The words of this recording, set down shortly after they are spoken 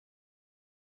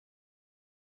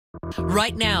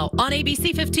Right now on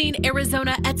ABC 15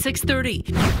 Arizona at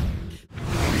 6:30.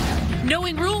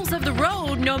 Knowing rules of the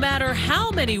road no matter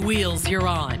how many wheels you're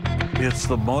on. It's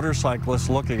the motorcyclist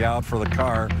looking out for the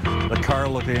car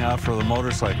looking out for the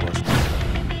motorcyclist.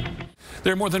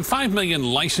 There are more than 5 million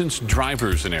licensed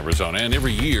drivers in Arizona, and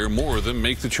every year more of them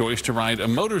make the choice to ride a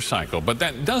motorcycle. But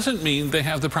that doesn't mean they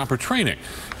have the proper training.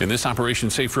 In this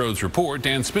Operation Safe Roads report,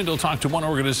 Dan Spindle talked to one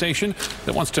organization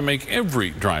that wants to make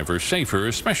every driver safer,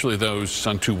 especially those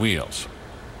on two wheels.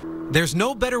 There's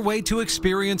no better way to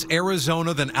experience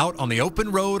Arizona than out on the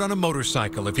open road on a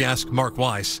motorcycle, if you ask Mark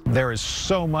Weiss. There is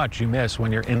so much you miss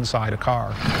when you're inside a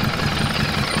car.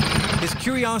 His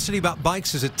curiosity about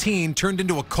bikes as a teen turned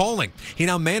into a calling. He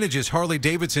now manages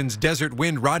Harley-Davidson's Desert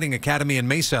Wind Riding Academy in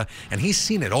Mesa, and he's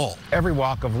seen it all. Every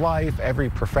walk of life, every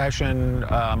profession,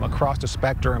 across the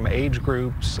spectrum, age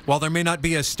groups. While there may not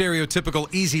be a stereotypical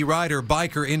easy rider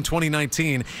biker in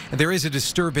 2019, there is a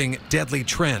disturbing, deadly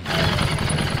trend.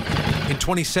 In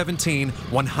 2017,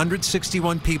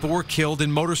 161 people were killed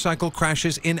in motorcycle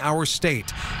crashes in our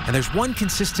state. And there's one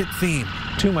consistent theme.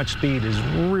 Too much speed is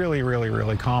really, really,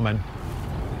 really common.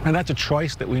 And that's a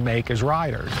choice that we make as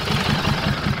riders.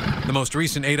 The most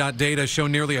recent ADOT data show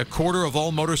nearly a quarter of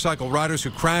all motorcycle riders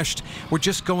who crashed were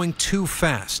just going too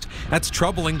fast. That's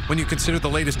troubling when you consider the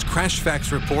latest Crash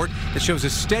Facts report that shows a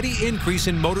steady increase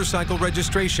in motorcycle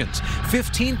registrations,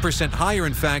 15% higher,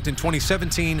 in fact, in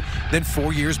 2017 than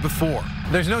 4 years before.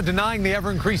 There's no denying the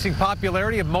ever-increasing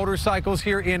popularity of motorcycles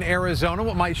here in Arizona.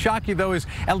 What might shock you, though, is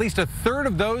at least a third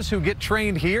of those who get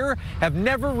trained here have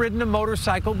never ridden a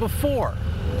motorcycle before.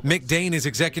 Mick Dane is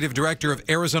executive director of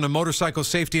Arizona Motorcycle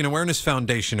Safety and Awareness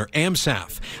Foundation, or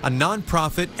AMSAF, a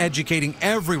nonprofit educating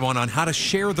everyone on how to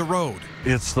share the road.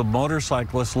 It's the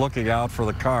motorcyclist looking out for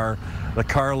the car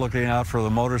looking out for the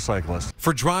motorcyclist.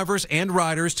 For drivers and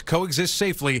riders to coexist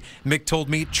safely, Mick told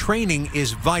me training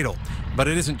is vital, but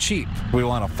it isn't cheap. We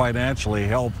want to financially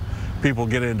help people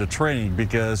get into training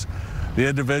because the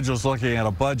individual's looking at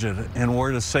a budget, and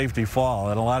where does safety fall?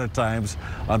 And a lot of times,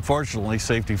 unfortunately,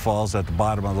 safety falls at the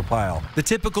bottom of the pile. The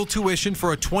typical tuition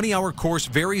for a 20-hour course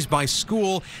varies by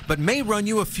school, but may run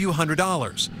you a few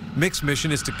 $100s. Mick's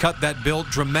mission is to cut that bill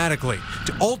dramatically,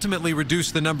 to ultimately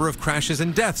reduce the number of crashes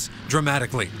and deaths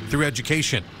dramatically through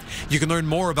education. You can learn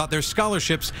more about their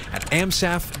scholarships at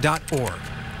amsaf.org.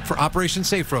 For Operation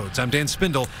Safe Roads, I'm Dan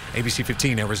Spindle, ABC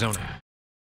 15 Arizona.